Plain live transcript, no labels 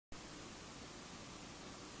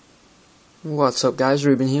What's up guys,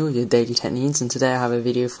 Ruben here with your Daily Tech Needs, and today I have a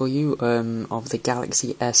video for you of the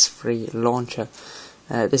Galaxy S3 launcher.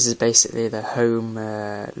 This is basically the home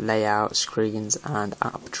layout, screens and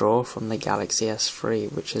app drawer from the Galaxy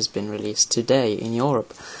S3, which has been released today in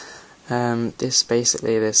Europe.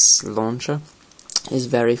 This launcher is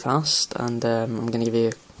very fast, and I'm going to give you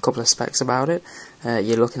a couple of specs about it.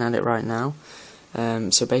 You're looking at it right now.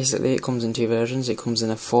 So basically it comes in two versions. It comes in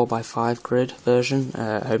a 4x5 grid version,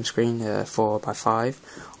 home screen 4x5,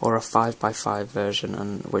 or a 5x5 version,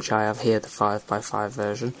 and which I have here, the 5x5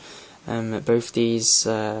 version. Both these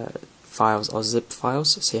files are zip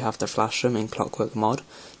files, so you have to flash them in Clockwork Mod.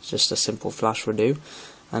 Just a simple flash will do.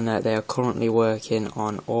 And they are currently working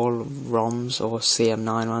on all ROMs or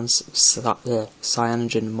CM9 ROMs,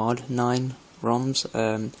 Cyanogen Mod 9 ROMs,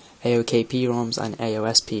 AOKP ROMs and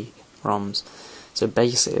AOSP ROMs. So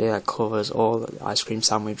basically that covers all ice cream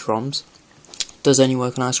sandwich ROMs. Does only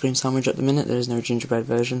work on ice cream sandwich at the minute. There is no gingerbread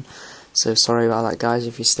version, so sorry about that guys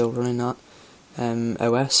if you're still running that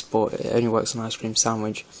OS, but it only works on ice cream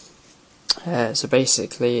sandwich. So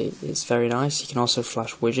basically it's very nice. You can also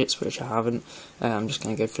flash widgets, which I haven't. I'm just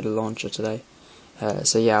going to go through the launcher today.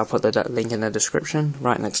 So yeah, I'll put the link in the description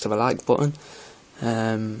right next to the like button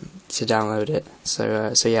to download it.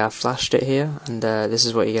 So yeah, I flashed it here, and this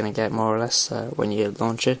is what you're going to get more or less when you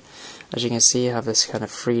launch it. As you can see, you have this kind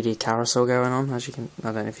of 3D carousel going on. I don't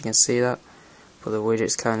know if you can see that, but the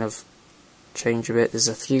widgets kind of change a bit. There's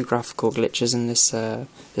a few graphical glitches in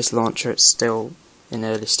this launcher. It's still in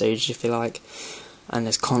early stages, if you like, and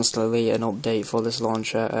there's constantly an update for this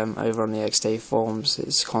launcher. Over on the XDay forums,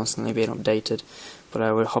 it's constantly being updated. But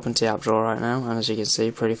I will hop into the app drawer right now, and as you can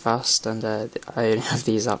see, pretty fast, and I only have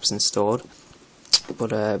these apps installed.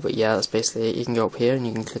 But yeah, that's basically it. You can go up here and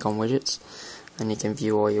you can click on widgets, and you can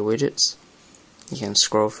view all your widgets. You can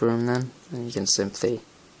scroll through them then, and you can simply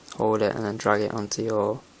hold it and then drag it onto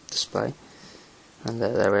your display. And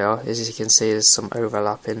there we are. As you can see, there's some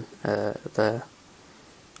overlapping there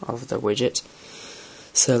of the widget.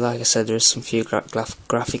 So like I said, there's some few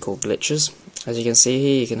graphical glitches. As you can see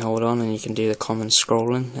here, you can hold on and you can do the common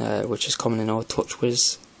scrolling, which is common in all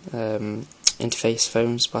TouchWiz interface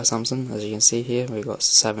phones by Samsung. As you can see here, we've got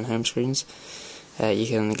 7 home screens. You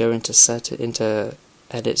can go into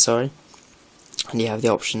edit, and you have the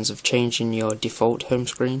options of changing your default home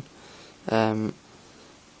screen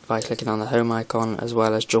by clicking on the home icon, as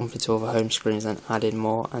well as jumping to other home screens and adding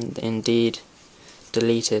more, and indeed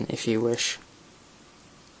deleting if you wish.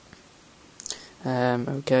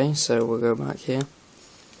 Okay, so we'll go back here.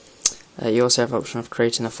 You also have the option of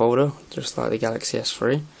creating a folder, just like the Galaxy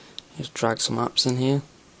S3. Just drag some apps in here,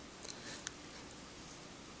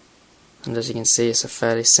 and as you can see, it's a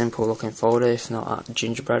fairly simple looking folder, if not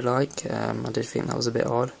gingerbread like. I did think that was a bit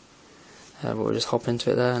odd, but we'll just hop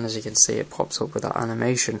into it there, and as you can see, it pops up with that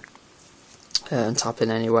animation, and tapping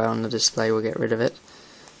anywhere on the display will get rid of it.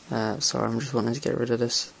 So I'm just wanting to get rid of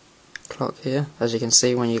this clock here. As you can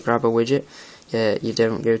see, when you grab a widget, you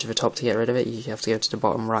don't go to the top to get rid of it, you have to go to the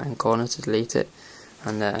bottom right hand corner to delete it,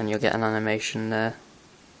 and you'll get an animation there.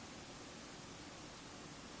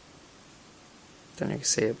 Don't know if you can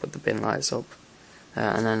see it, but the bin lights up,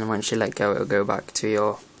 and then once you let go, it'll go back to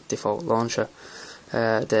your default launcher.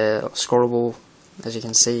 The scrollable, as you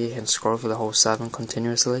can see, you can scroll for the whole 7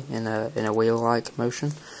 continuously in a wheel-like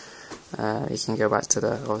motion. You can go back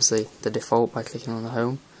to obviously the default by clicking on the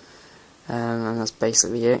home. And that's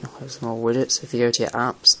basically it. There's some more widgets. If you go to your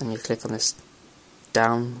apps and you click on this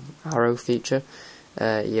down arrow feature,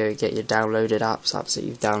 you get your downloaded apps that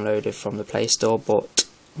you've downloaded from the Play Store, but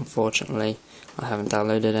unfortunately I haven't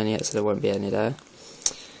downloaded any yet, so there won't be any there.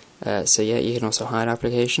 So yeah, you can also hide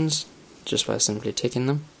applications just by simply ticking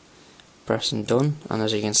them, pressing done, and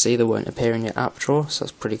as you can see, they won't appear in your app drawer, so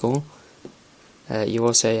that's pretty cool. You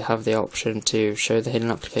also have the option to show the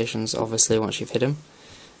hidden applications, obviously, once you've hid them.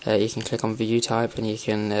 You can click on view type, and you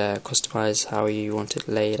can customize how you want it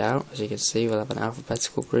laid out. As you can see, we'll have an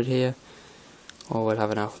alphabetical grid here, or we'll have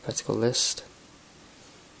an alphabetical list.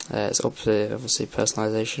 It's up to, obviously,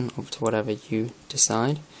 personalization, up to whatever you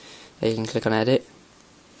decide. You can click on edit,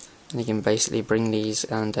 and you can basically bring these,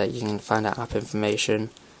 and you can find out app information,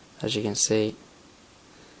 as you can see,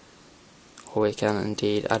 or we can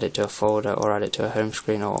indeed add it to a folder, or add it to a home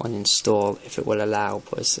screen, or uninstall if it will allow,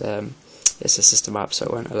 but it's a system app, so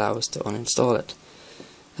it won't allow us to uninstall it.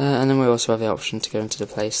 And then we also have the option to go into the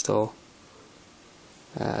Play Store,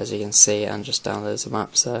 as you can see, and just download some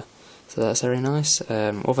apps there. So that's very nice.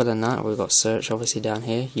 Other than that, we've got search obviously down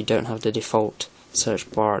here. You don't have the default search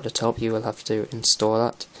bar at the top. You will have to install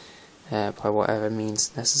that by whatever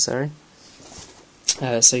means necessary.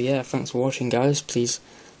 So yeah, thanks for watching guys. Please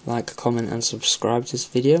like, comment and subscribe to this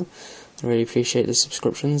video. I really appreciate the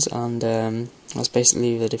subscriptions, and that's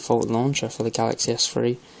basically the default launcher for the Galaxy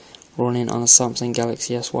S3 running on a Samsung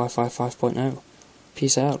Galaxy S Wi-Fi 5.0.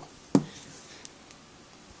 Peace out.